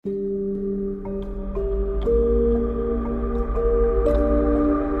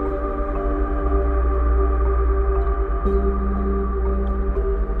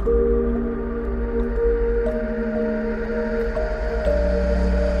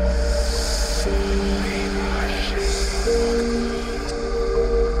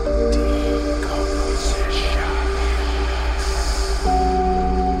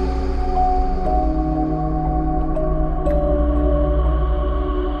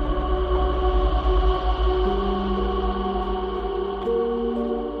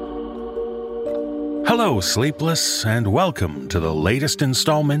Hello, Sleepless, and welcome to the latest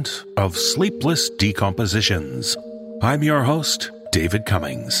installment of Sleepless Decompositions. I'm your host, David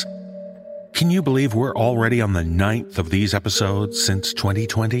Cummings. Can you believe we're already on the 9th of these episodes since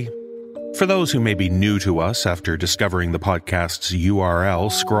 2020? For those who may be new to us after discovering the podcast's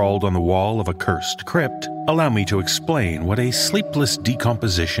URL scrawled on the wall of a cursed crypt, allow me to explain what a sleepless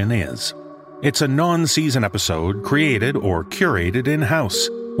decomposition is. It's a non-season episode created or curated in-house,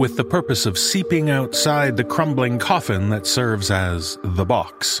 with the purpose of seeping outside the crumbling coffin that serves as the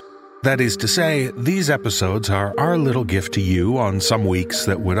box. That is to say, these episodes are our little gift to you on some weeks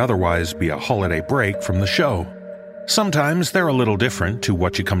that would otherwise be a holiday break from the show. Sometimes they're a little different to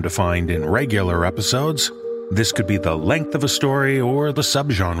what you come to find in regular episodes. This could be the length of a story or the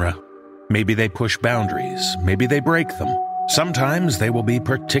subgenre. Maybe they push boundaries, maybe they break them. Sometimes they will be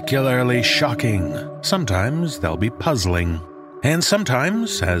particularly shocking, sometimes they'll be puzzling. And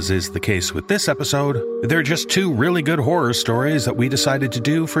sometimes, as is the case with this episode, they're just two really good horror stories that we decided to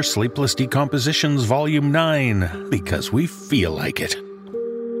do for Sleepless Decompositions Volume 9, because we feel like it.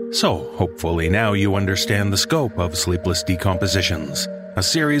 So, hopefully now you understand the scope of Sleepless Decompositions, a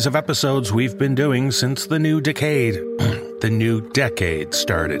series of episodes we've been doing since the new decade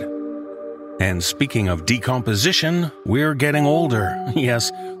started. And speaking of decomposition, we're getting older.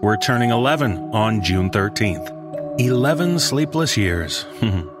 Yes, we're turning 11 on June 13th. 11 sleepless years.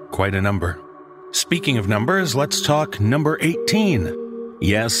 Quite a number. Speaking of numbers, let's talk number 18.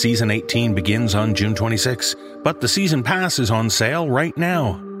 Yes, season 18 begins on June 26, but the season pass is on sale right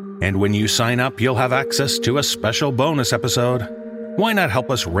now. And when you sign up, you'll have access to a special bonus episode. Why not help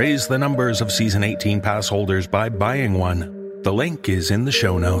us raise the numbers of season 18 pass holders by buying one? The link is in the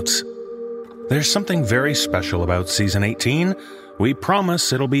show notes. There's something very special about season 18. We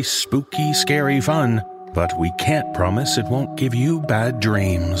promise it'll be spooky, scary fun. But we can't promise it won't give you bad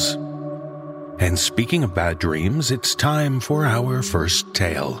dreams. And speaking of bad dreams, it's time for our first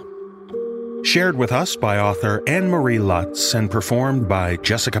tale. Shared with us by author Anne-Marie Lutz and performed by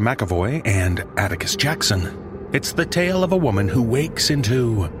Jessica McAvoy and Atticus Jackson. It's the tale of a woman who wakes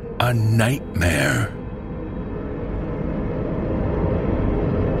into a nightmare.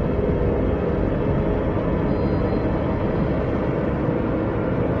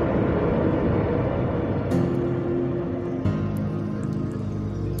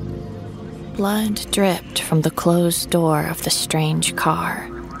 Blood dripped from the closed door of the strange car.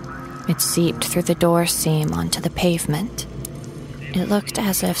 It seeped through the door seam onto the pavement. It looked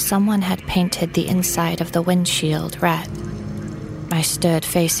as if someone had painted the inside of the windshield red. I stood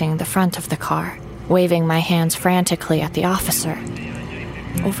facing the front of the car, waving my hands frantically at the officer.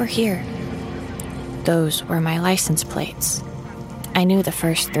 Over here. Those were my license plates. I knew the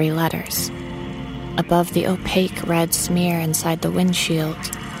first 3 letters. Above the opaque red smear inside the windshield,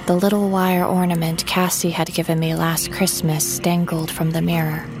 the little wire ornament Cassie had given me last Christmas dangled from the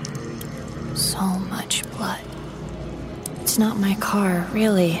mirror. So much blood. It's not my car,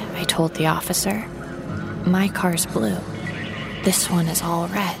 really, I told the officer. My car's blue. This one is all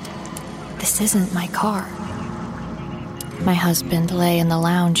red. This isn't my car. My husband lay in the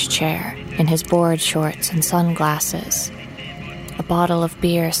lounge chair, in his board shorts and sunglasses. A bottle of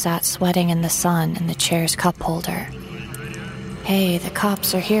beer sat sweating in the sun in the chair's cup holder. "Hey, the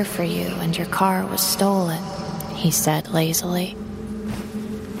cops are here for you, and your car was stolen," he said lazily.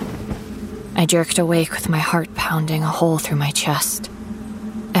 I jerked awake with my heart pounding a hole through my chest.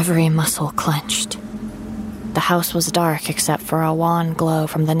 Every muscle clenched. The house was dark except for a wan glow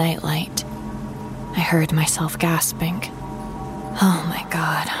from the nightlight. I heard myself gasping. Oh my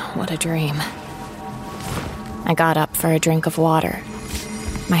God, what a dream. I got up for a drink of water.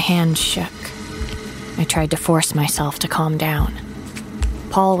 My hands shook. I tried to force myself to calm down.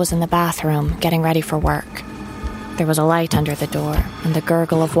 Paul was in the bathroom, getting ready for work. There was a light under the door, and the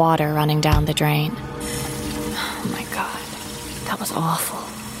gurgle of water running down the drain. Oh my God, that was awful.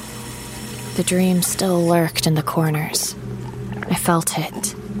 The dream still lurked in the corners. I felt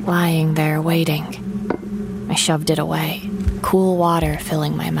it, lying there waiting. I shoved it away, cool water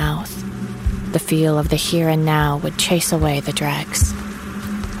filling my mouth. The feel of the here and now would chase away the dregs.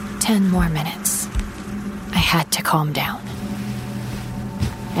 10 more minutes. I had to calm down.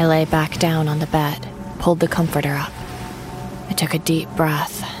 I lay back down on the bed, pulled the comforter up. I took a deep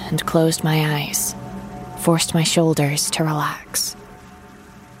breath and closed my eyes, forced my shoulders to relax.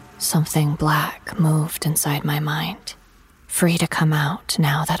 Something black moved inside my mind, free to come out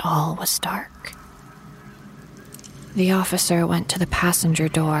now that all was dark. The officer went to the passenger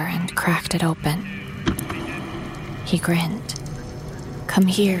door and cracked it open. He grinned. "Come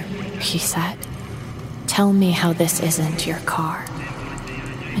here," he said. "Tell me how this isn't your car."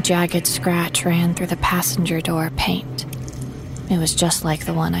 A jagged scratch ran through the passenger door paint. It was just like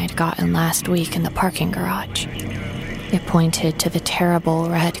the one I'd gotten last week in the parking garage. It pointed to the terrible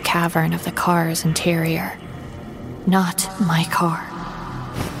red cavern of the car's interior. Not my car.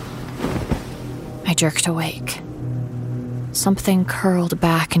 I jerked awake. Something curled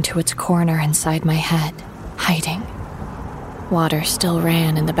back into its corner inside my head, hiding. Water still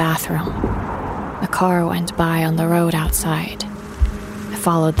ran in the bathroom. A car went by on the road outside. I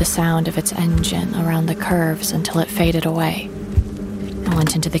followed the sound of its engine around the curves until it faded away. I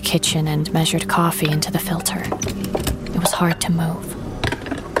went into the kitchen and measured coffee into the filter. It was hard to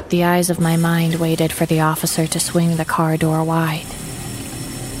move. The eyes of my mind waited for the officer to swing the car door wide.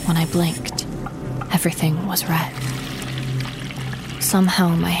 When I blinked, everything was red. Somehow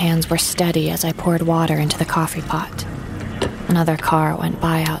my hands were steady as I poured water into the coffee pot. Another car went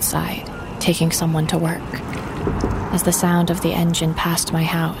by outside, taking someone to work. As the sound of the engine passed my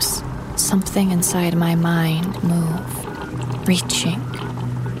house, something inside my mind moved, reaching.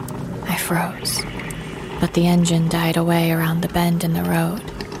 I froze, but the engine died away around the bend in the road,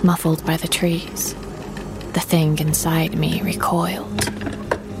 muffled by the trees. The thing inside me recoiled.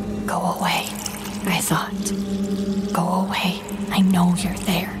 Go away, I thought. Go away, I know you're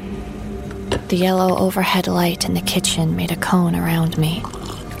there. The yellow overhead light in the kitchen made a cone around me.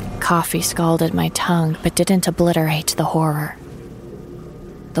 Coffee scalded my tongue, but didn't obliterate the horror.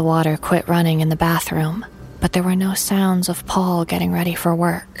 The water quit running in the bathroom, but there were no sounds of Paul getting ready for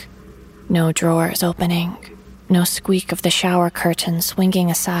work. No drawers opening, no squeak of the shower curtain swinging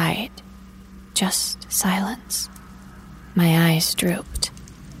aside. Just silence. My eyes drooped.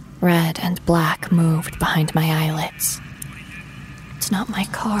 Red and black moved behind my eyelids. It's not my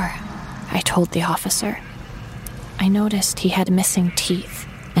car, I told the officer. I noticed he had missing teeth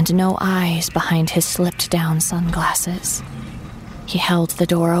and no eyes behind his slipped-down sunglasses. He held the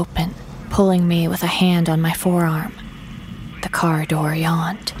door open, pulling me with a hand on my forearm. The car door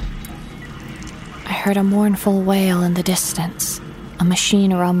yawned. I heard a mournful wail in the distance, a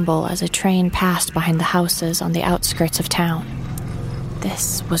machine rumble as a train passed behind the houses on the outskirts of town.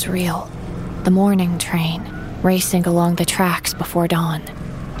 This was real. The morning train, racing along the tracks before dawn.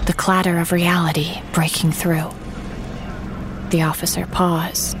 The clatter of reality breaking through. The officer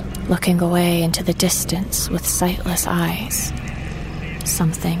paused, looking away into the distance with sightless eyes.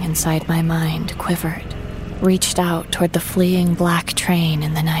 Something inside my mind quivered, reached out toward the fleeing black train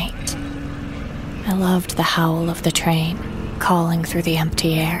in the night. I loved the howl of the train, calling through the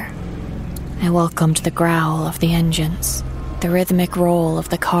empty air. I welcomed the growl of the engines, the rhythmic roll of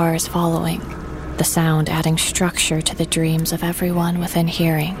the cars following, the sound adding structure to the dreams of everyone within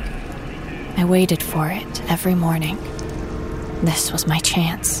hearing. I waited for it every morning. This was my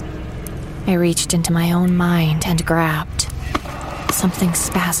chance. I reached into my own mind and grabbed. Something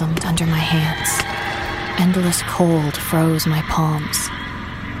spasmed under my hands. Endless cold froze my palms.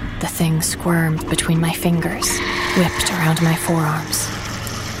 The thing squirmed between my fingers, whipped around my forearms.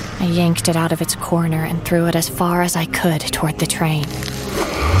 I yanked it out of its corner and threw it as far as I could toward the train.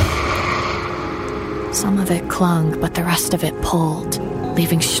 Some of it clung, but the rest of it pulled,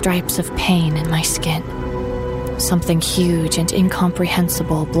 leaving stripes of pain in my skin. Something huge and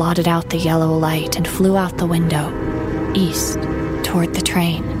incomprehensible blotted out the yellow light and flew out the window, east, toward the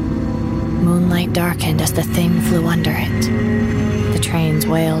train. Moonlight darkened as the thing flew under it. The train's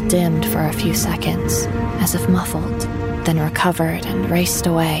wail dimmed for a few seconds, as if muffled, then recovered and raced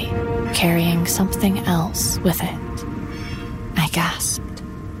away, carrying something else with it. I gasped.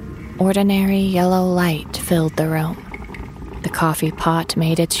 Ordinary yellow light filled the room. The coffee pot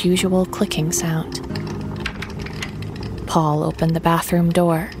made its usual clicking sound. Paul opened the bathroom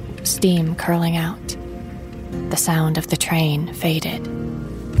door, steam curling out. The sound of the train faded.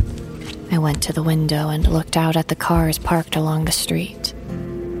 I went to the window and looked out at the cars parked along the street.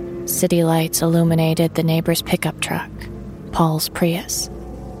 City lights illuminated the neighbor's pickup truck, Paul's Prius.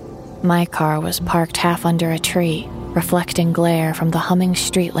 My car was parked half under a tree, reflecting glare from the humming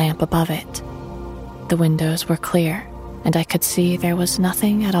street lamp above it. The windows were clear, and I could see there was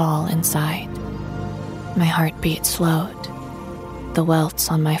nothing at all inside. My heartbeat slowed. The welts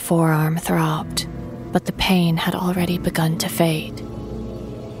on my forearm throbbed, but the pain had already begun to fade.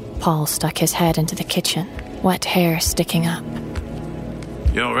 Paul stuck his head into the kitchen, wet hair sticking up.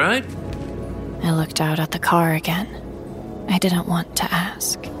 You all right? I looked out at the car again. I didn't want to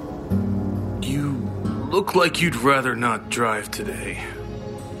ask. You look like you'd rather not drive today.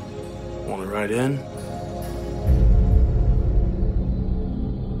 Want to ride in?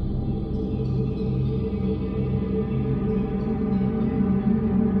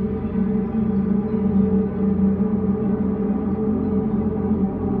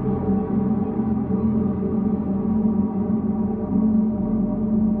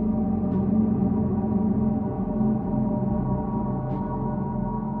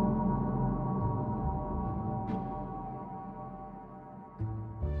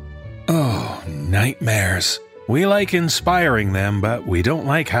 nightmares. We like inspiring them, but we don't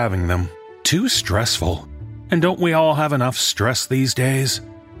like having them. Too stressful. And don't we all have enough stress these days?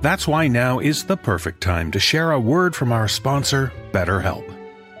 That's why now is the perfect time to share a word from our sponsor, BetterHelp.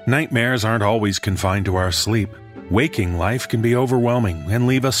 Nightmares aren't always confined to our sleep. Waking life can be overwhelming and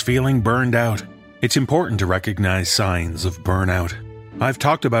leave us feeling burned out. It's important to recognize signs of burnout. I've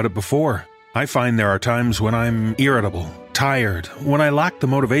talked about it before. I find there are times when I'm irritable, tired, when I lack the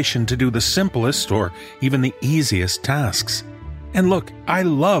motivation to do the simplest or even the easiest tasks. And look, I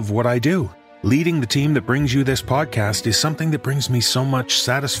love what I do. Leading the team that brings you this podcast is something that brings me so much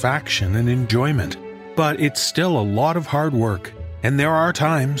satisfaction and enjoyment. But it's still a lot of hard work. And there are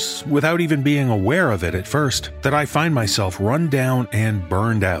times, without even being aware of it at first, that I find myself run down and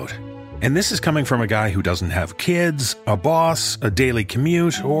burned out. And this is coming from a guy who doesn't have kids, a boss, a daily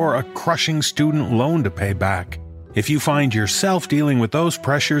commute, or a crushing student loan to pay back. If you find yourself dealing with those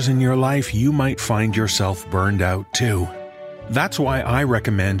pressures in your life, you might find yourself burned out too. That's why I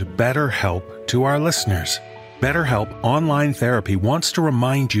recommend BetterHelp to our listeners. BetterHelp Online Therapy wants to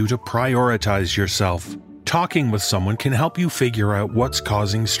remind you to prioritize yourself. Talking with someone can help you figure out what's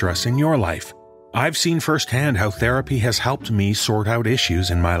causing stress in your life. I've seen firsthand how therapy has helped me sort out issues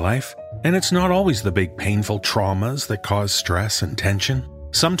in my life, and it's not always the big painful traumas that cause stress and tension.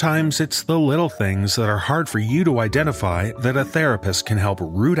 Sometimes it's the little things that are hard for you to identify that a therapist can help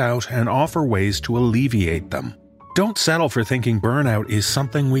root out and offer ways to alleviate them. Don't settle for thinking burnout is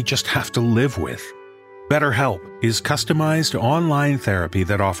something we just have to live with. BetterHelp is customized online therapy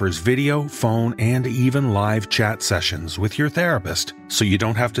that offers video, phone, and even live chat sessions with your therapist, so you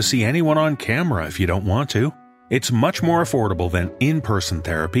don't have to see anyone on camera if you don't want to. It's much more affordable than in-person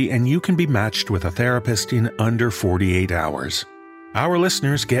therapy, and you can be matched with a therapist in under 48 hours. Our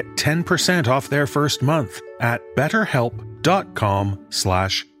listeners get 10% off their first month at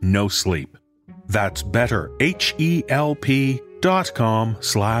betterhelp.com/nosleep. That's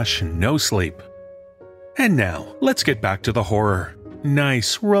betterhelp.com/nosleep. And now, let's get back to the horror.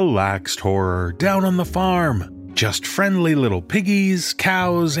 Nice, relaxed horror down on the farm. Just friendly little piggies,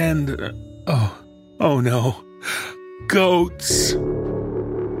 cows, and... oh no. Goats.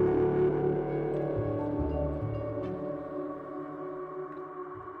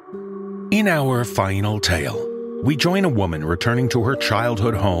 In our final tale, we join a woman returning to her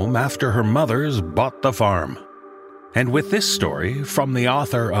childhood home after her mother's bought the farm. And with this story, from the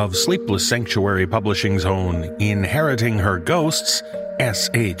author of Sleepless Sanctuary Publishing's own Inheriting Her Ghosts,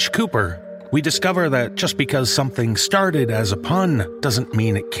 S.H. Cooper, we discover that just because something started as a pun doesn't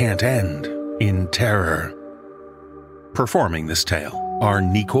mean it can't end in terror. Performing this tale are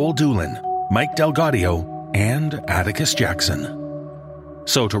Nicole Doolin, Mike Delgadio, and Atticus Jackson.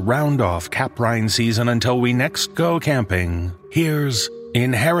 So to round off Caprine season until we next go camping, here's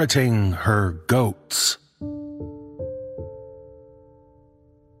Inheriting Her Goats.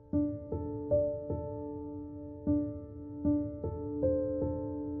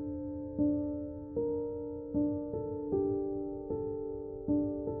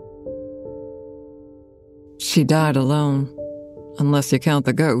 She died alone, unless you count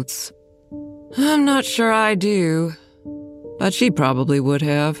the goats. I'm not sure I do, but she probably would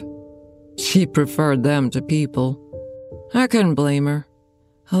have. She preferred them to people. I couldn't blame her.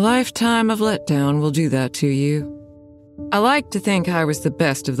 A lifetime of letdown will do that to you. I like to think I was the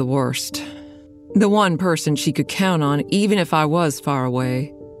best of the worst. The one person she could count on even if I was far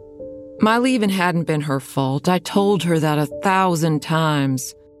away. My leaving hadn't been her fault. I told her that 1,000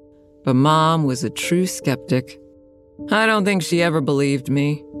 times. But Mom was a true skeptic. I don't think she ever believed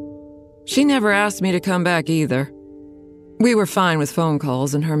me. She never asked me to come back either. We were fine with phone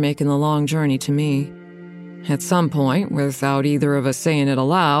calls and her making the long journey to me. At some point, without either of us saying it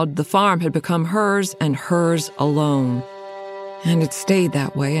aloud, the farm had become hers and hers alone. And it stayed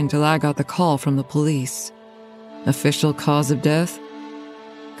that way until I got the call from the police. Official cause of death?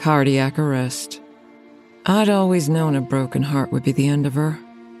 Cardiac arrest. I'd always known a broken heart would be the end of her.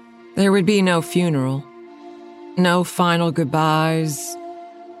 There would be no funeral. No final goodbyes.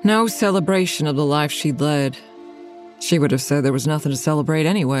 No celebration of the life she'd led. She would have said there was nothing to celebrate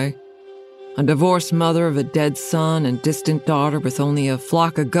anyway. A divorced mother of a dead son and distant daughter with only a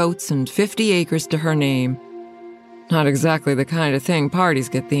flock of goats and 50 acres to her name. Not exactly the kind of thing parties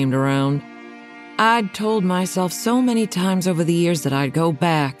get themed around. I'd told myself so many times over the years that I'd go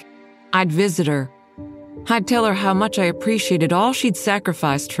back. I'd visit her. I'd tell her how much I appreciated all she'd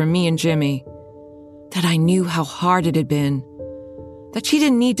sacrificed for me and Jimmy. That I knew how hard it had been. That she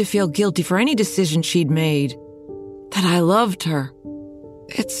didn't need to feel guilty for any decision she'd made. That I loved her.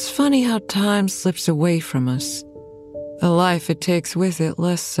 It's funny how time slips away from us. The life it takes with it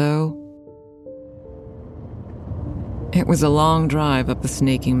less so. It was a long drive up the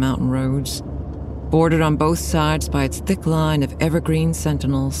snaking mountain roads, bordered on both sides by its thick line of evergreen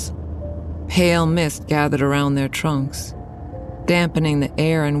sentinels. Pale mist gathered around their trunks, dampening the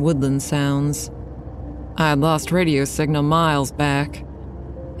air and woodland sounds. I had lost radio signal miles back.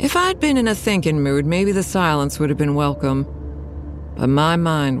 If I'd been in a thinking mood, maybe the silence would have been welcome. But my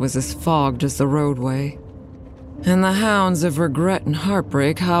mind was as fogged as the roadway, and the hounds of regret and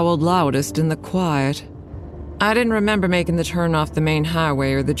heartbreak howled loudest in the quiet. I didn't remember making the turn off the main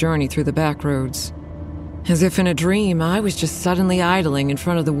highway or the journey through the back roads. As if in a dream, I was just suddenly idling in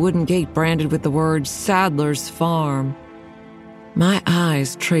front of the wooden gate branded with the words Sadler's Farm. My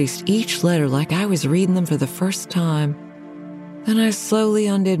eyes traced each letter like I was reading them for the first time. Then I slowly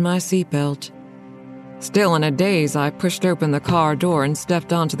undid my seatbelt. Still in a daze, I pushed open the car door and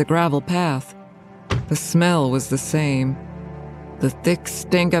stepped onto the gravel path. The smell was the same. The thick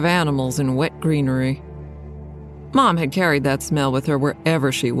stink of animals and wet greenery. Mom had carried that smell with her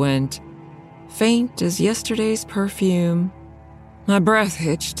wherever she went, faint as yesterday's perfume. My breath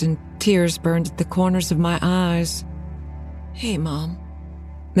hitched and tears burned at the corners of my eyes. "Hey, Mom."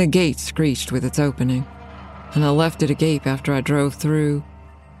 The gate screeched with its opening, and I left it agape after I drove through.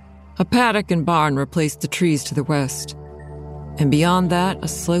 A paddock and barn replaced the trees to the west, and beyond that, a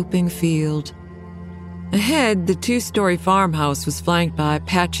sloping field. Ahead, the 2-story farmhouse was flanked by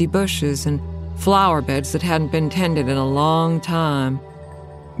patchy bushes and flower beds that hadn't been tended in a long time.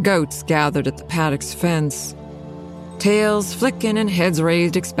 Goats gathered at the paddock's fence, tails flicking and heads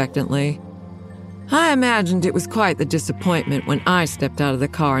raised expectantly. I imagined it was quite the disappointment when I stepped out of the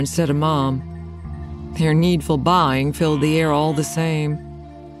car instead of Mom. Their needful baaing filled the air all the same.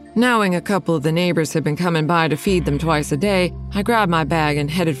 Knowing a couple of the neighbors had been coming by to feed them twice a day, I grabbed my bag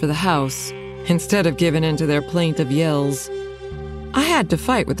and headed for the house, instead of giving in to their plaintive yells. I had to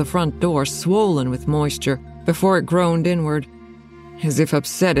fight with the front door swollen with moisture before it groaned inward, as if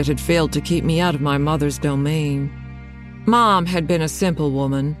upset it had failed to keep me out of my mother's domain. Mom had been a simple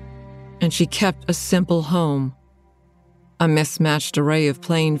woman, and she kept a simple home. A mismatched array of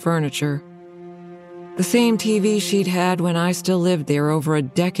plain furniture. The same TV she'd had when I still lived there over a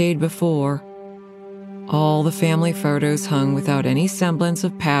decade before. All the family photos hung without any semblance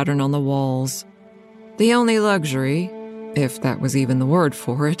of pattern on the walls. The only luxury, if that was even the word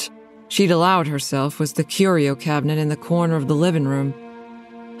for it, she'd allowed herself was the curio cabinet in the corner of the living room,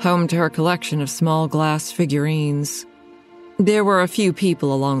 home to her collection of small glass figurines. There were a few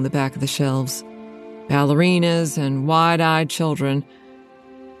people along the back of the shelves, ballerinas and wide-eyed children,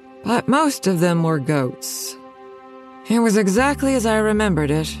 but most of them were goats. It was exactly as I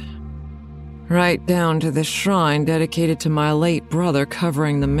remembered it, right down to the shrine dedicated to my late brother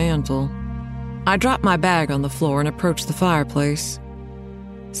covering the mantel. I dropped my bag on the floor and approached the fireplace,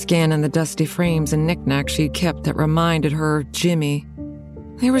 scanning the dusty frames and knickknacks she'd kept that reminded her of Jimmy.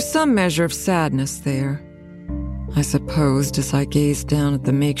 There was some measure of sadness there, I supposed, as I gazed down at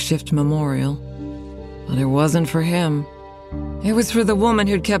the makeshift memorial. But it wasn't for him. It was for the woman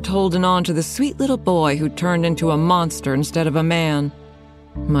who'd kept holding on to the sweet little boy who'd turned into a monster instead of a man.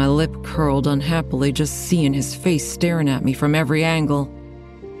 My lip curled unhappily just seeing his face staring at me from every angle.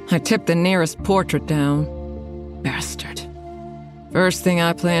 I tipped the nearest portrait down. Bastard. First thing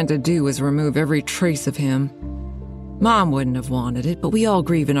I planned to do was remove every trace of him. Mom wouldn't have wanted it, but we all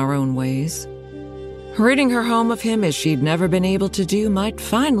grieve in our own ways. Ridding her home of him as she'd never been able to do might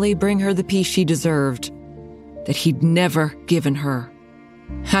finally bring her the peace she deserved, that he'd never given her.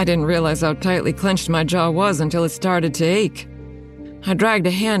 I didn't realize how tightly clenched my jaw was until it started to ache. I dragged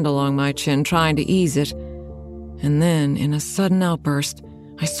a hand along my chin, trying to ease it, and then, in a sudden outburst,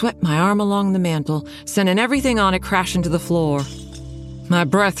 I swept my arm along the mantel, sending everything on it crashing to the floor. My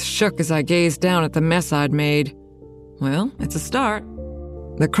breath shook as I gazed down at the mess I'd made. Well, it's a start.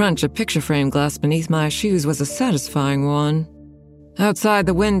 The crunch of picture frame glass beneath my shoes was a satisfying one. Outside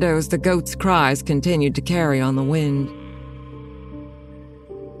the windows, the goats' cries continued to carry on the wind.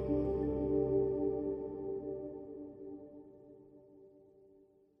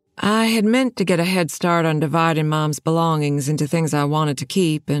 I had meant to get a head start on dividing Mom's belongings into things I wanted to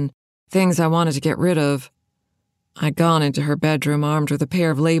keep and things I wanted to get rid of. I'd gone into her bedroom armed with a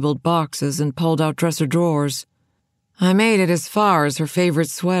pair of labeled boxes and pulled out dresser drawers. I made it as far as her favorite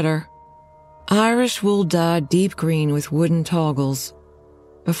sweater, Irish wool dyed deep green with wooden toggles,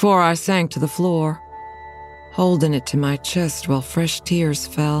 before I sank to the floor, holding it to my chest while fresh tears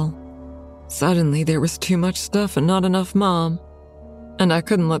fell. Suddenly there was too much stuff and not enough Mom, and I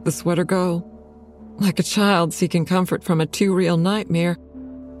couldn't let the sweater go. Like a child seeking comfort from a too-real nightmare,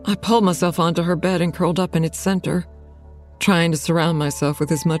 I pulled myself onto her bed and curled up in its center, trying to surround myself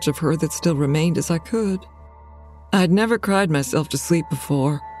with as much of her that still remained as I could. I'd never cried myself to sleep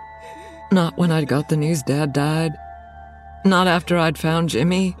before. Not when I'd got the news Dad died. Not after I'd found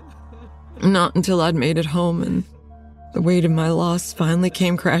Jimmy. Not until I'd made it home and the weight of my loss finally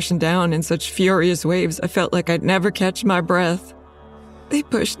came crashing down in such furious waves I felt like I'd never catch my breath. They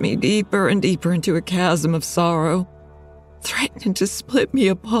pushed me deeper and deeper into a chasm of sorrow, threatening to split me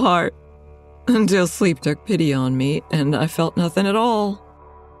apart, until sleep took pity on me and I felt nothing at all.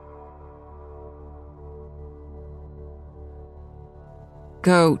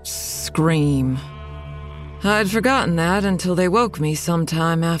 Goats scream. I'd forgotten that until they woke me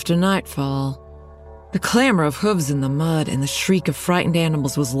sometime after nightfall. The clamor of hooves in the mud and the shriek of frightened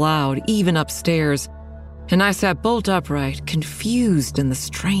animals was loud, even upstairs, and I sat bolt upright, confused in the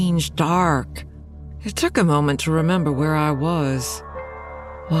strange dark. It took a moment to remember where I was,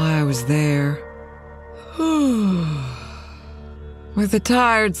 why I was there. With a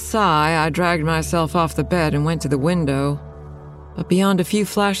tired sigh, I dragged myself off the bed and went to the window. But beyond a few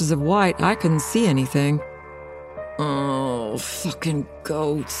flashes of white, I couldn't see anything. Oh, fucking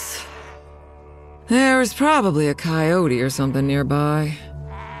goats. There was probably a coyote or something nearby.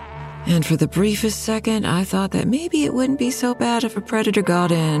 And for the briefest second, I thought that maybe it wouldn't be so bad if a predator got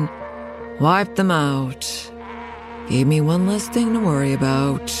in, wiped them out, gave me one less thing to worry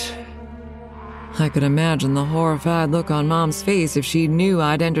about. I could imagine the horrified look on Mom's face if she knew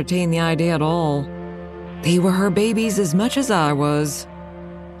I'd entertained the idea at all. They were her babies as much as I was.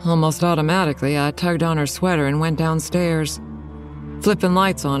 Almost automatically, I tugged on her sweater and went downstairs, flipping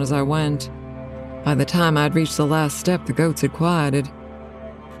lights on as I went. By the time I'd reached the last step, the goats had quieted.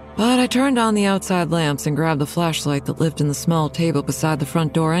 But I turned on the outside lamps and grabbed the flashlight that lived in the small table beside the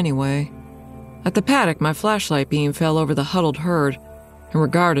front door anyway. At the paddock, my flashlight beam fell over the huddled herd and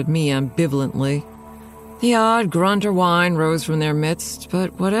regarded me ambivalently. The odd grunt or whine rose from their midst,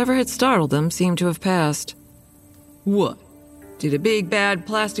 but whatever had startled them seemed to have passed. What? Did a big bad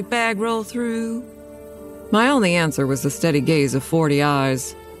plastic bag roll through? My only answer was the steady gaze of 40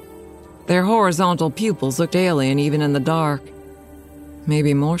 eyes. Their horizontal pupils looked alien even in the dark.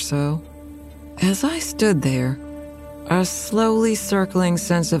 Maybe more so. As I stood there, a slowly circling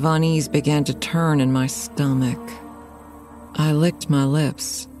sense of unease began to turn in my stomach. I licked my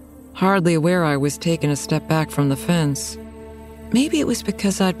lips, hardly aware I was taking a step back from the fence. Maybe it was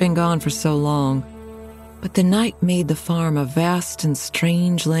because I'd been gone for so long, but the night made the farm a vast and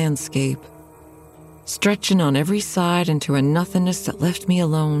strange landscape, stretching on every side into a nothingness that left me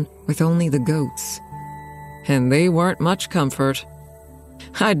alone with only the goats. And they weren't much comfort.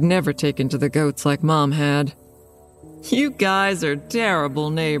 I'd never taken to the goats like Mom had. You guys are terrible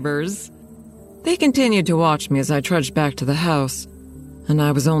neighbors. They continued to watch me as I trudged back to the house, and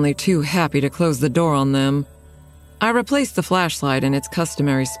I was only too happy to close the door on them. I replaced the flashlight in its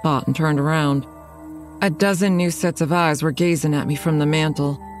customary spot and turned around. A dozen new sets of eyes were gazing at me from the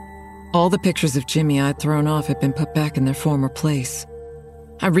mantel. All the pictures of Jimmy I'd thrown off had been put back in their former place.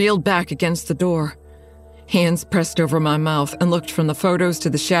 I reeled back against the door, hands pressed over my mouth, and looked from the photos to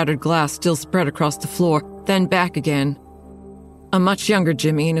the shattered glass still spread across the floor, then back again. A much younger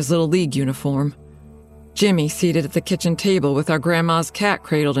Jimmy in his Little League uniform. Jimmy seated at the kitchen table with our grandma's cat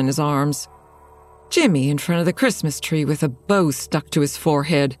cradled in his arms. Jimmy in front of the Christmas tree with a bow stuck to his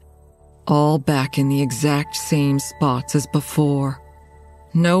forehead. All back in the exact same spots as before.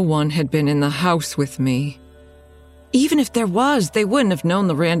 No one had been in the house with me. Even if there was, they wouldn't have known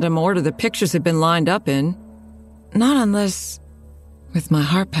the random order the pictures had been lined up in. Not unless... With my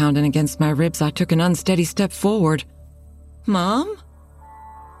heart pounding against my ribs, I took an unsteady step forward. Mom?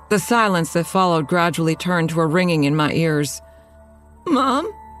 The silence that followed gradually turned to a ringing in my ears.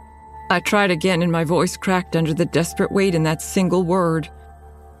 Mom? I tried again and my voice cracked under the desperate weight in that single word.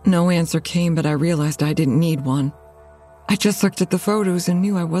 No answer came, but I realized I didn't need one. I just looked at the photos and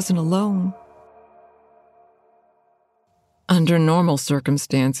knew I wasn't alone. Under normal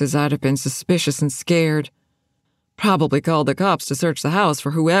circumstances, I'd have been suspicious and scared. Probably called the cops to search the house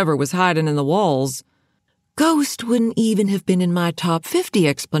for whoever was hiding in the walls. Ghost wouldn't even have been in my top 50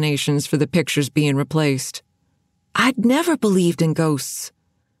 explanations for the pictures being replaced. I'd never believed in ghosts.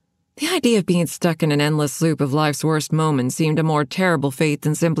 The idea of being stuck in an endless loop of life's worst moments seemed a more terrible fate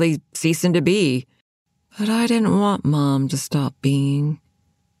than simply ceasing to be. But I didn't want Mom to stop being.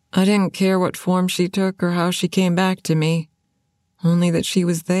 I didn't care what form she took or how she came back to me. Only that she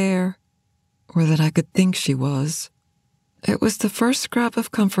was there, or that I could think she was. It was the first scrap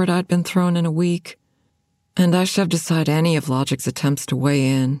of comfort I'd been thrown in a week, and I shoved aside any of Logic's attempts to weigh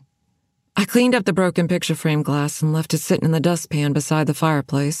in. I cleaned up the broken picture frame glass and left it sitting in the dustpan beside the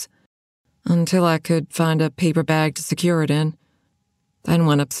fireplace, until I could find a paper bag to secure it in, then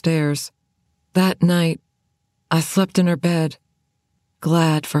went upstairs. That night, I slept in her bed,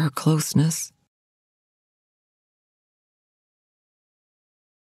 glad for her closeness.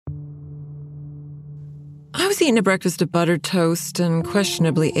 I was eating a breakfast of buttered toast and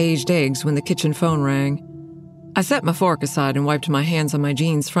questionably aged eggs when the kitchen phone rang. I set my fork aside and wiped my hands on my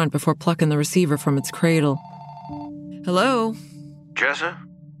jeans front before plucking the receiver from its cradle. Hello? Jessa?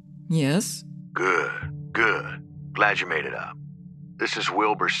 Yes? Good. Glad you made it up. This is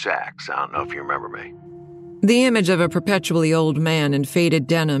Wilbur Sachs. I don't know if you remember me. The image of a perpetually old man in faded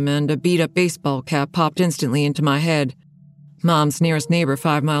denim and a beat-up baseball cap popped instantly into my head. Mom's nearest neighbor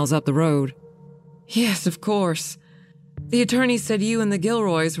 5 miles up the road. Yes, of course. The attorney said you and the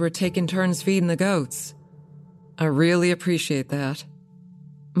Gilroys were taking turns feeding the goats. I really appreciate that.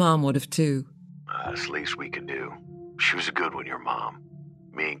 Mom would have too. It's the least we could do. She was a good one, your mom.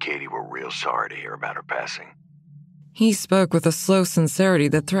 Me and Katie were real sorry to hear about her passing. He spoke with a slow sincerity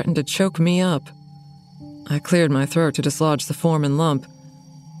that threatened to choke me up. I cleared my throat to dislodge the foreman lump.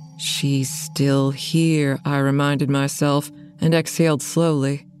 She's still here, I reminded myself, and exhaled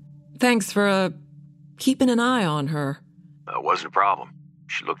slowly. Thanks for, keeping an eye on her. Wasn't a problem.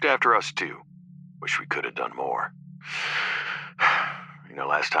 She looked after us, too. Wish we could have done more.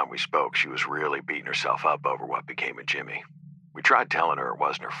 Last time we spoke, she was really beating herself up over what became of Jimmy. We tried telling her it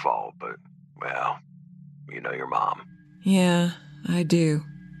wasn't her fault, but, well, you know your mom. Yeah, I do.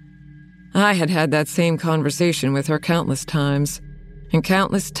 I had had that same conversation with her countless times. And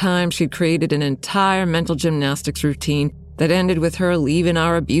countless times she'd created an entire mental gymnastics routine that ended with her leaving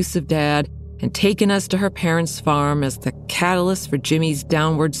our abusive dad and taking us to her parents' farm as the catalyst for Jimmy's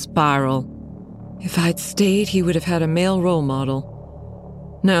downward spiral. If I'd stayed, he would have had a male role model.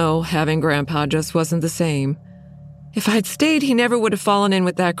 No, having Grandpa just wasn't the same. If I'd stayed, he never would have fallen in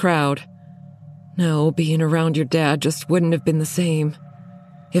with that crowd. No, being around your dad just wouldn't have been the same.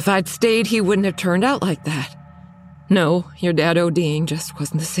 If I'd stayed, he wouldn't have turned out like that. No, your dad ODing just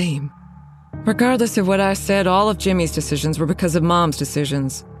wasn't the same. Regardless of what I said, all of Jimmy's decisions were because of Mom's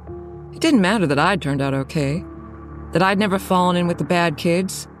decisions. It didn't matter that I'd turned out okay, that I'd never fallen in with the bad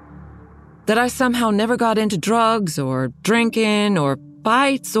kids, that I somehow never got into drugs or drinking or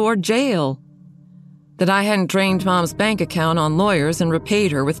fights or jail, that I hadn't drained Mom's bank account on lawyers and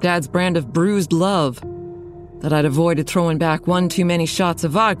repaid her with Dad's brand of bruised love, that I'd avoided throwing back one too many shots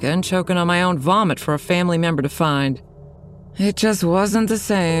of vodka and choking on my own vomit for a family member to find. It just wasn't the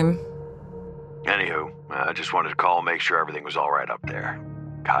same. Anywho, I just wanted to call and make sure everything was all right up there.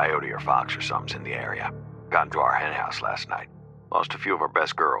 Coyote or fox or something's in the area. Got into our hen house last night. Lost a few of our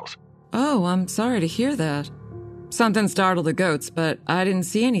best girls. Oh, I'm sorry to hear that. Something startled the goats, but I didn't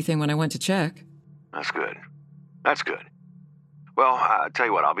see anything when I went to check. That's good. Well, I'll tell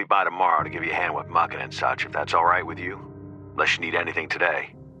you what, I'll be by tomorrow to give you a hand with mucking and such, if that's all right with you. Unless you need anything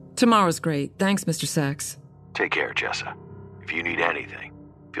today. Tomorrow's great. Thanks, Mr. Sachs. Take care, Jessa. If you need anything,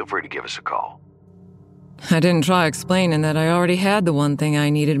 feel free to give us a call. I didn't try explaining that I already had the one thing I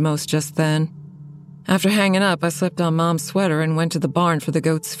needed most just then. After hanging up, I slipped on Mom's sweater and went to the barn for the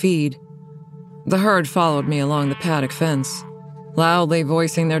goats' feed. The herd followed me along the paddock fence, loudly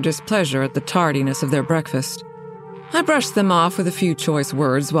voicing their displeasure at the tardiness of their breakfast. I brushed them off with a few choice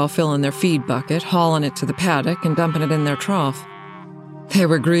words while filling their feed bucket, hauling it to the paddock, and dumping it in their trough. They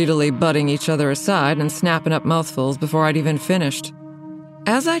were greedily butting each other aside and snapping up mouthfuls before I'd even finished.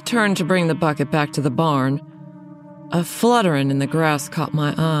 As I turned to bring the bucket back to the barn, a fluttering in the grass caught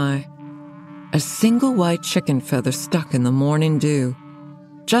my eye. A single white chicken feather stuck in the morning dew,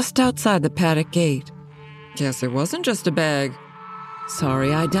 just outside the paddock gate. Guess it wasn't just a bag.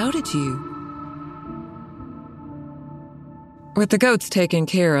 Sorry I doubted you. With the goats taken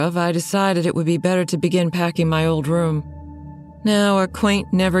care of, I decided it would be better to begin packing my old room. Now a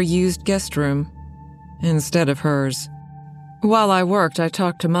quaint, never-used guest room, instead of hers. While I worked, I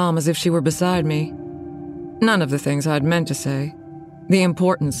talked to Mom as if she were beside me. None of the things I'd meant to say. The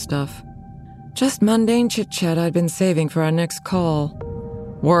important stuff. Just mundane chit-chat I'd been saving for our next call.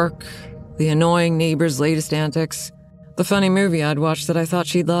 Work, the annoying neighbor's latest antics, the funny movie I'd watched that I thought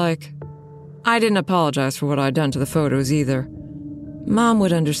she'd like. I didn't apologize for what I'd done to the photos either. Mom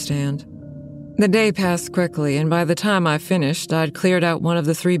would understand. The day passed quickly, and by the time I finished, I'd cleared out one of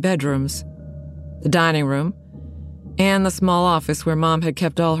the 3 bedrooms, the dining room, and the small office where Mom had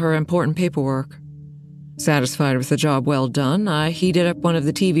kept all her important paperwork. Satisfied with the job well done, I heated up one of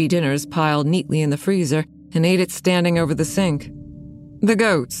the TV dinners piled neatly in the freezer and ate it standing over the sink. The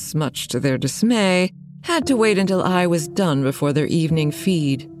goats, much to their dismay, had to wait until I was done before their evening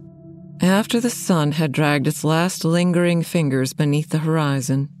feed. After the sun had dragged its last lingering fingers beneath the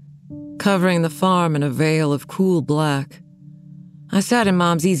horizon, covering the farm in a veil of cool black, I sat in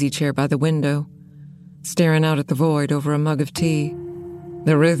Mom's easy chair by the window, staring out at the void over a mug of tea.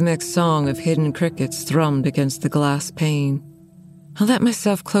 The rhythmic song of hidden crickets thrummed against the glass pane. I let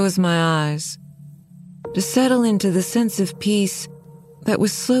myself close my eyes to settle into the sense of peace that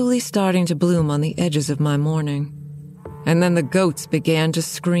was slowly starting to bloom on the edges of my morning. And then the goats began to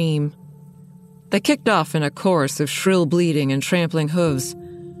scream. They kicked off in a chorus of shrill bleating and trampling hooves,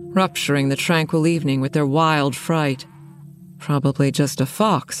 rupturing the tranquil evening with their wild fright. Probably just a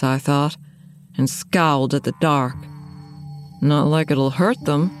fox, I thought, and scowled at the dark. Not like it'll hurt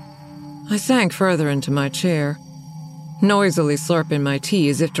them. I sank further into my chair, noisily slurping my tea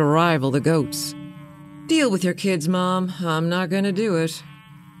as if to rival the goats. Deal with your kids, Mom. I'm not going to do it.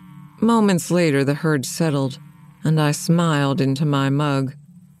 Moments later, the herd settled, and I smiled into my mug.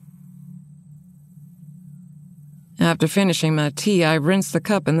 After finishing my tea, I rinsed the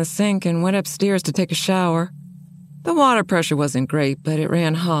cup in the sink and went upstairs to take a shower. The water pressure wasn't great, but it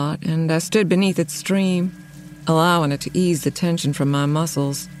ran hot, and I stood beneath its stream, allowing it to ease the tension from my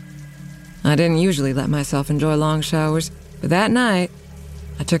muscles. I didn't usually let myself enjoy long showers, but that night,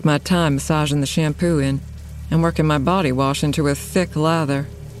 I took my time massaging the shampoo in and working my body wash into a thick lather.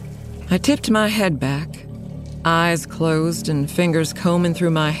 I tipped my head back, eyes closed and fingers combing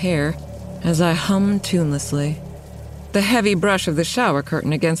through my hair as I hummed tunelessly. The heavy brush of the shower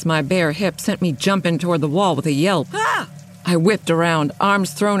curtain against my bare hip sent me jumping toward the wall with a yelp. Ah! I whipped around,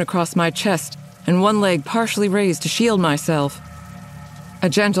 arms thrown across my chest, and one leg partially raised to shield myself. A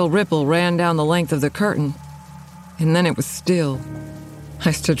gentle ripple ran down the length of the curtain, and then it was still.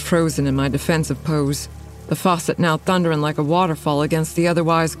 I stood frozen in my defensive pose, the faucet now thundering like a waterfall against the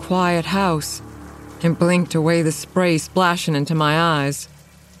otherwise quiet house, and blinked away the spray splashing into my eyes.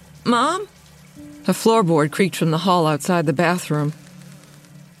 Mom? A floorboard creaked from the hall outside the bathroom.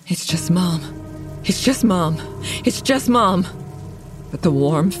 It's just Mom. It's just Mom. It's just Mom. But the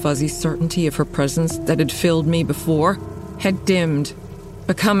warm, fuzzy certainty of her presence that had filled me before had dimmed,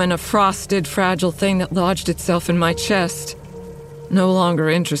 becoming a frosted, fragile thing that lodged itself in my chest. No longer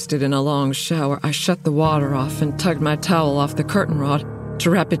interested in a long shower, I shut the water off and tugged my towel off the curtain rod to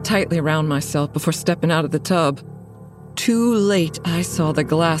wrap it tightly around myself before stepping out of the tub. Too late, I saw the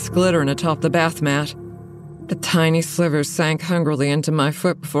glass glittering atop the bath mat. The tiny slivers sank hungrily into my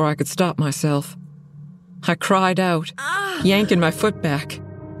foot before I could stop myself. I cried out, yanking my foot back,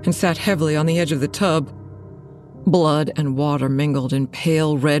 and sat heavily on the edge of the tub. Blood and water mingled in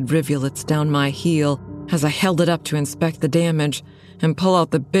pale red rivulets down my heel as I held it up to inspect the damage and pull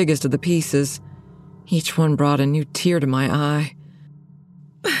out the biggest of the pieces. Each one brought a new tear to my eye.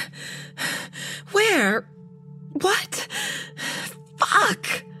 Where? What?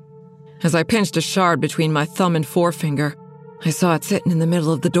 Fuck! As I pinched a shard between my thumb and forefinger, I saw it sitting in the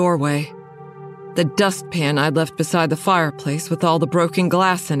middle of the doorway. The dustpan I'd left beside the fireplace with all the broken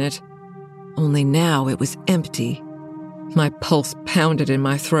glass in it. Only now it was empty. My pulse pounded in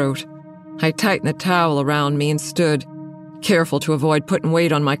my throat. I tightened the towel around me and stood, careful to avoid putting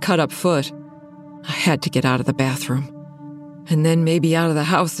weight on my cut-up foot. I had to get out of the bathroom, and then maybe out of the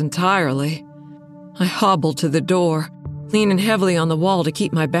house entirely. I hobbled to the door, leaning heavily on the wall to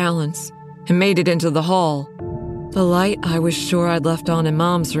keep my balance, and made it into the hall. The light I was sure I'd left on in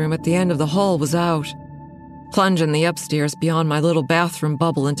Mom's room at the end of the hall was out, plunging the upstairs beyond my little bathroom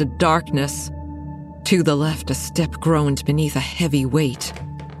bubble into darkness. To the left, a step groaned beneath a heavy weight.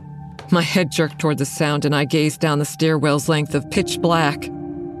 My head jerked toward the sound, and I gazed down the stairwell's length of pitch black.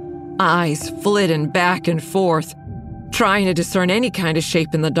 Eyes flitting back and forth, trying to discern any kind of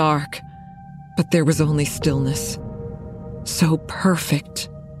shape in the dark. But there was only stillness. So perfect.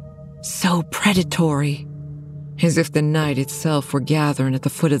 So predatory. As if the night itself were gathering at the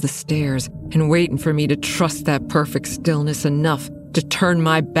foot of the stairs and waiting for me to trust that perfect stillness enough to turn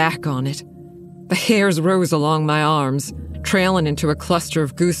my back on it. The hairs rose along my arms, trailing into a cluster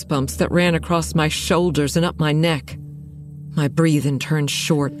of goosebumps that ran across my shoulders and up my neck. My breathing turned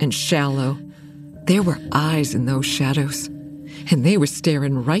short and shallow. There were eyes in those shadows, and they were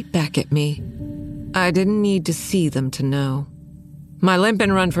staring right back at me. I didn't need to see them to know. My limp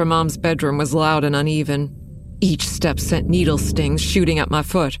and run for Mom's bedroom was loud and uneven. Each step sent needle stings shooting up my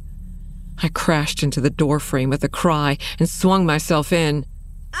foot. I crashed into the doorframe with a cry and swung myself in.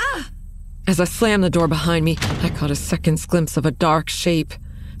 As I slammed the door behind me, I caught a second's glimpse of a dark shape,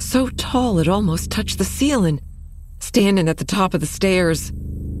 so tall it almost touched the ceiling, standing at the top of the stairs.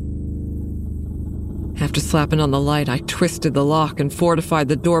 After slapping on the light, I twisted the lock and fortified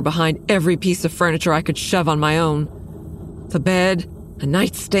the door behind every piece of furniture I could shove on my own. The bed, a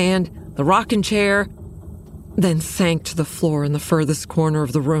nightstand, the rocking chair, then sank to the floor in the furthest corner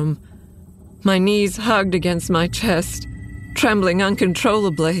of the room. My knees hugged against my chest, trembling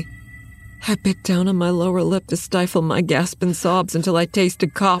uncontrollably. I bit down on my lower lip to stifle my gasping sobs until I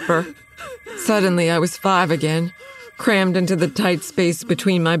tasted copper. Suddenly, I was 5 again, crammed into the tight space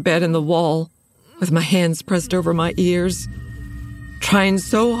between my bed and the wall, with my hands pressed over my ears, trying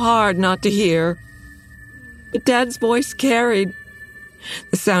so hard not to hear. But Dad's voice carried.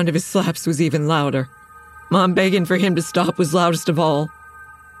 The sound of his slaps was even louder. Mom begging for him to stop was loudest of all.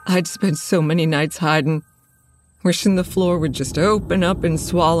 I'd spent so many nights hiding, wishing the floor would just open up and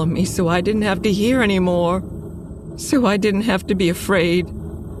swallow me so I didn't have to hear anymore, so I didn't have to be afraid.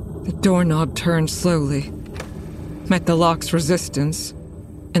 The doorknob turned slowly, met the lock's resistance,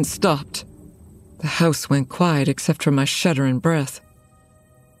 and stopped. The house went quiet except for my shuddering breath.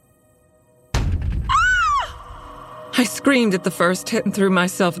 I screamed at the first hit and threw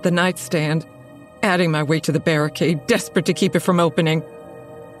myself at the nightstand, adding my weight to the barricade, desperate to keep it from opening.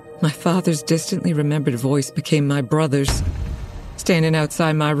 My father's distantly remembered voice became my brother's, standing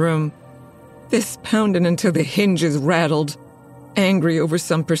outside my room, fist pounding until the hinges rattled, angry over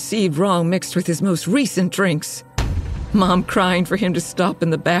some perceived wrong mixed with his most recent drinks. Mom crying for him to stop in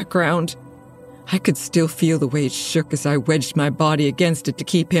the background. I could still feel the way it shook as I wedged my body against it to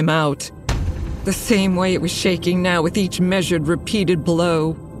keep him out. The same way it was shaking now with each measured, repeated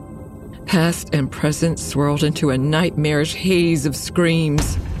blow. Past and present swirled into a nightmarish haze of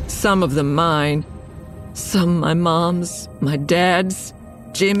screams, some of them mine, some my mom's, my dad's,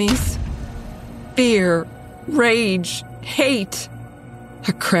 Jimmy's. Fear, rage, hate.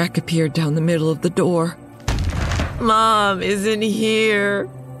 A crack appeared down the middle of the door. Mom isn't here.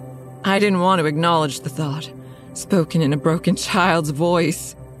 I didn't want to acknowledge the thought, spoken in a broken child's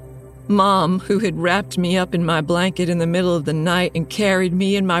voice. Mom, who had wrapped me up in my blanket in the middle of the night and carried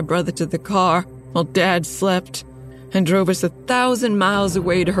me and my brother to the car while Dad slept and drove us 1,000 miles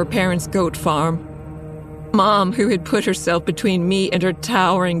away to her parents' goat farm. Mom, who had put herself between me and her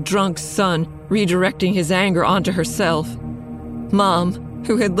towering, drunk son, redirecting his anger onto herself. Mom,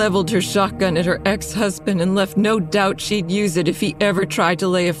 who had leveled her shotgun at her ex-husband and left no doubt she'd use it if he ever tried to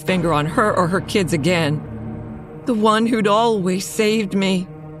lay a finger on her or her kids again. The one who'd always saved me.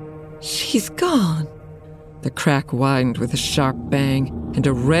 She's gone. The crack widened with a sharp bang, and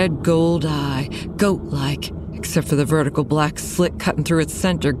a red gold eye, goat-like, except for the vertical black slit cutting through its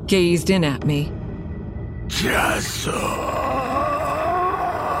center, gazed in at me.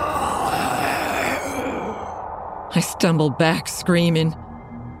 I stumbled back, screaming.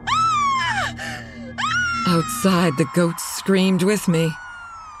 Outside, the goats screamed with me.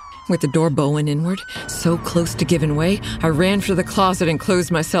 With the door bowing inward, so close to giving way, I ran for the closet and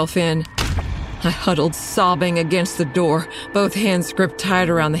closed myself in. I huddled, sobbing against the door, both hands gripped tight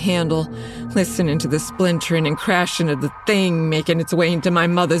around the handle, listening to the splintering and crashing of the thing making its way into my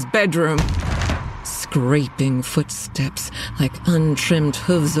mother's bedroom. Scraping footsteps like untrimmed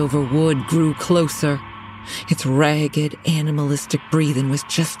hooves over wood grew closer. Its ragged, animalistic breathing was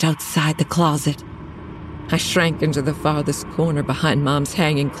just outside the closet. I shrank into the farthest corner behind Mom's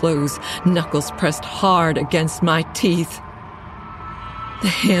hanging clothes, knuckles pressed hard against my teeth. The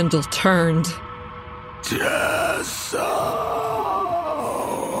handle turned. Tessa!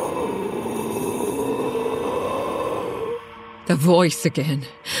 The voice again,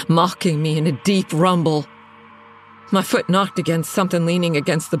 mocking me in a deep rumble. My foot knocked against something leaning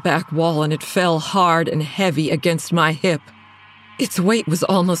against the back wall, and it fell hard and heavy against my hip. Its weight was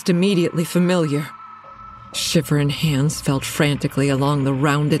almost immediately familiar. Shivering hands felt frantically along the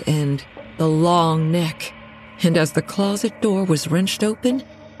rounded end, the long neck, and as the closet door was wrenched open,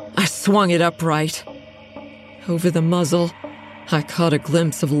 I swung it upright. Over the muzzle, I caught a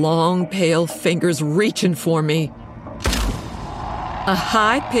glimpse of long, pale fingers reaching for me. A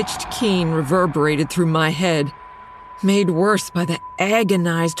high-pitched keen reverberated through my head, made worse by the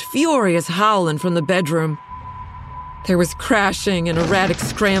agonized, furious howling from the bedroom. There was crashing and erratic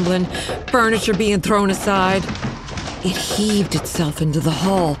scrambling, furniture being thrown aside. It heaved itself into the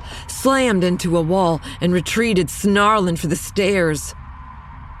hall, slammed into a wall, and retreated snarling for the stairs.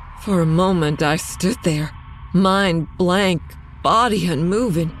 For a moment, I stood there, mind blank, body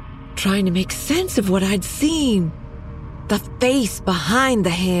unmoving, trying to make sense of what I'd seen. The face behind the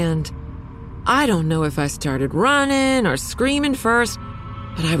hand. I don't know if I started running or screaming first,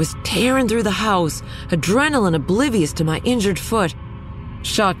 but I was tearing through the house, adrenaline oblivious to my injured foot.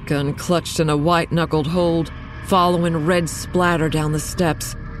 Shotgun clutched in a white-knuckled hold, following red splatter down the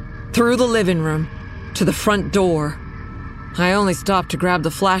steps, through the living room, to the front door. I only stopped to grab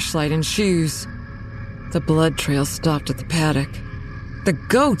the flashlight and shoes. The blood trail stopped at the paddock. The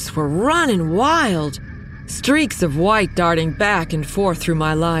goats were running wild, streaks of white darting back and forth through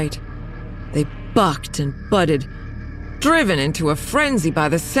my light. They bucked and butted, driven into a frenzy by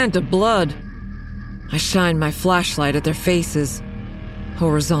the scent of blood. I shined my flashlight at their faces.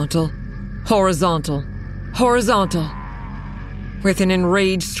 Horizontal, horizontal, horizontal. With an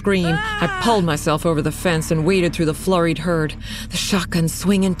enraged scream, I pulled myself over the fence and waded through the flurried herd, the shotgun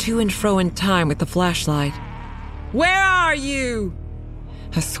swinging to and fro in time with the flashlight. Where are you?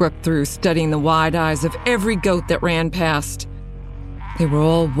 I swept through, studying the wide eyes of every goat that ran past. They were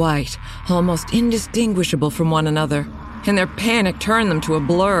all white, almost indistinguishable from one another, and their panic turned them to a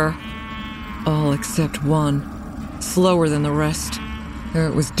blur. All except one, slower than the rest, though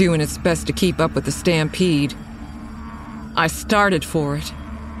it was doing its best to keep up with the stampede. I started for it.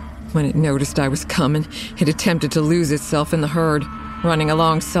 When it noticed I was coming, it attempted to lose itself in the herd, running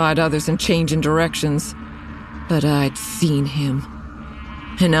alongside others and changing directions. But I'd seen him,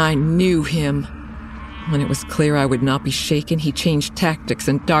 and I knew him. When it was clear I would not be shaken, he changed tactics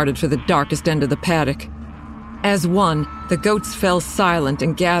and darted for the darkest end of the paddock. As one, the goats fell silent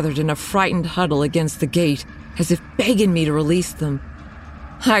and gathered in a frightened huddle against the gate, as if begging me to release them.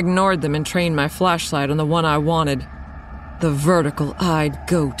 I ignored them and trained my flashlight on the one I wanted, the vertical-eyed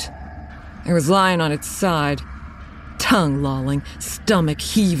goat. It was lying on its side, tongue lolling, stomach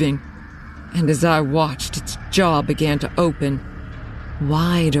heaving, and as I watched, its jaw began to open.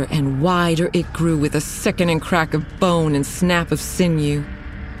 Wider and wider it grew with a sickening crack of bone and snap of sinew.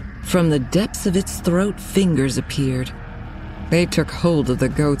 From the depths of its throat, fingers appeared. They took hold of the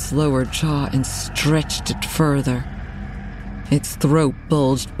goat's lower jaw and stretched it further. Its throat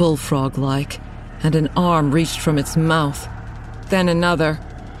bulged bullfrog-like, and an arm reached from its mouth. Then another.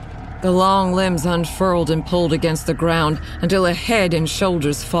 The long limbs unfurled and pulled against the ground until a head and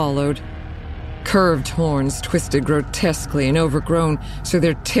shoulders followed. Curved horns twisted grotesquely and overgrown so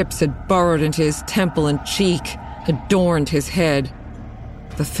their tips had burrowed into his temple and cheek, adorned his head.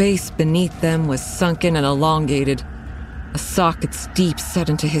 The face beneath them was sunken and elongated, a sockets deep set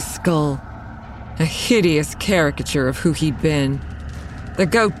into his skull, a hideous caricature of who he'd been. The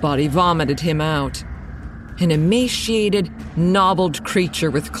goat body vomited him out. An emaciated, knobbled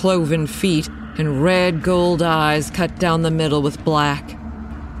creature with cloven feet and red gold eyes cut down the middle with black.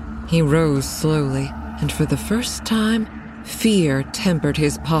 He rose slowly, and for the first time, fear tempered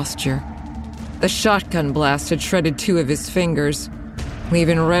his posture. The shotgun blast had shredded 2 of his fingers,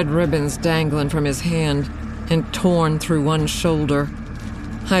 leaving red ribbons dangling from his hand and torn through one shoulder.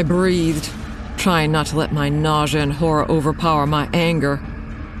 I breathed, trying not to let my nausea and horror overpower my anger.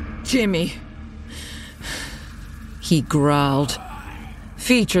 Jimmy, he growled,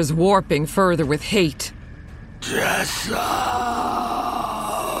 features warping further with hate. Jessa!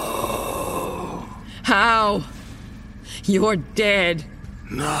 How? You're dead.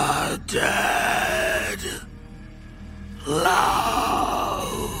 Not dead. Loved.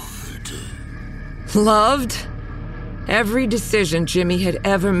 Loved? Every decision Jimmy had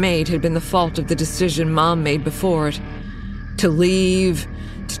ever made had been the fault of the decision Mom made before it. To leave,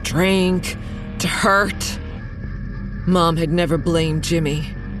 to drink, to hurt. Mom had never blamed Jimmy.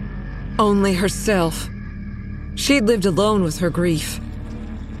 Only herself. She'd lived alone with her grief.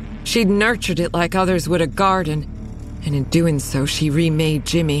 She'd nurtured it like others would a garden, and in doing so, she remade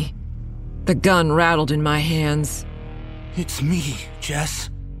Jimmy. The gun rattled in my hands. It's me,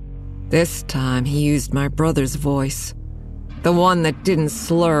 Jess. This time, he used my brother's voice. The one that didn't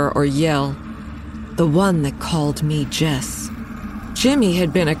slur or yell. The one that called me Jess. Jimmy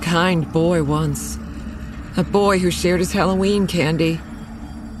had been a kind boy once. A boy who shared his Halloween candy.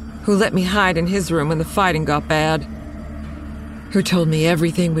 Who let me hide in his room when the fighting got bad. Who told me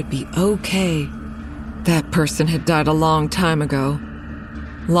everything would be okay. That person had died a long time ago.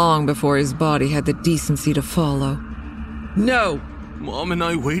 Long before his body had the decency to follow. No! Mom and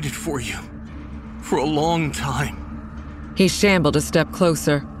I waited for you. For a long time. He shambled a step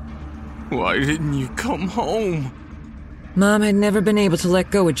closer. Why didn't you come home? Mom had never been able to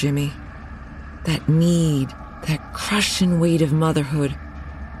let go of Jimmy. That need, that crushing weight of motherhood,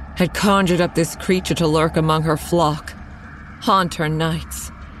 had conjured up this creature to lurk among her flock, haunt her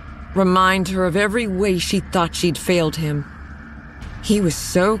nights, remind her of every way she thought she'd failed him. He was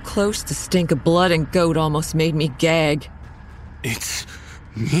so close the stink of blood and goat almost made me gag. It's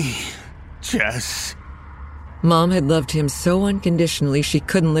me, Jess. Mom had loved him so unconditionally she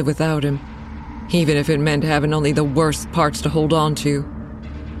couldn't live without him, even if it meant having only the worst parts to hold on to.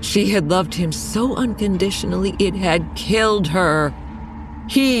 She had loved him so unconditionally it had killed her.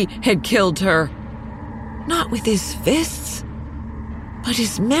 He had killed her. Not with his fists, but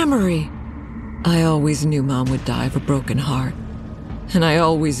his memory. I always knew Mom would die of a broken heart, and I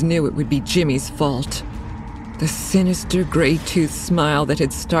always knew it would be Jimmy's fault. The sinister gray-toothed smile that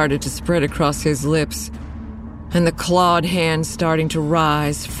had started to spread across his lips and the clawed hand starting to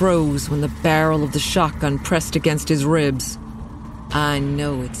rise froze when the barrel of the shotgun pressed against his ribs. I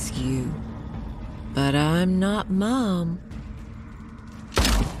know it's you, but I'm not Mom.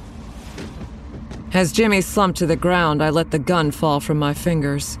 As Jimmy slumped to the ground, I let the gun fall from my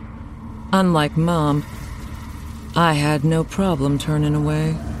fingers. Unlike Mom, I had no problem turning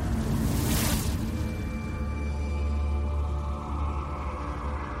away.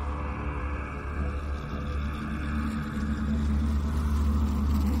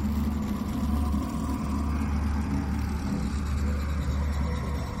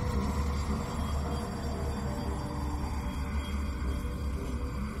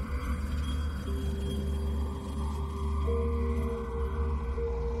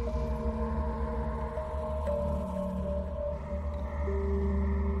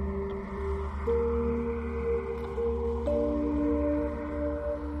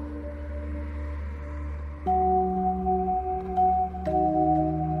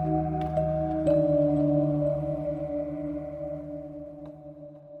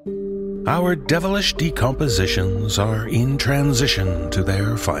 Our devilish decompositions are in transition to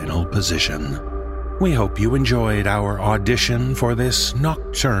their final position. We hope you enjoyed our audition for this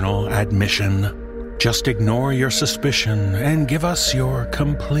nocturnal admission. Just ignore your suspicion and give us your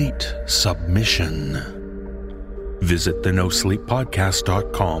complete submission. Visit the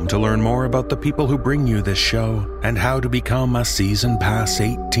NoSleeppodcast.com to learn more about the people who bring you this show and how to become a Season Pass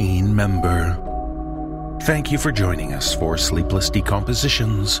 18 member. Thank you for joining us for Sleepless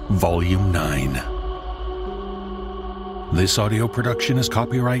Decompositions, Volume 9. This audio production is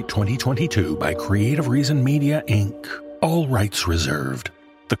copyright 2022 by Creative Reason Media, Inc., all rights reserved.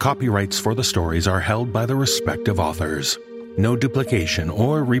 The copyrights for the stories are held by the respective authors. No duplication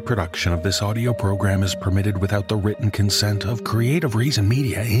or reproduction of this audio program is permitted without the written consent of Creative Reason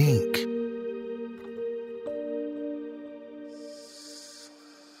Media, Inc.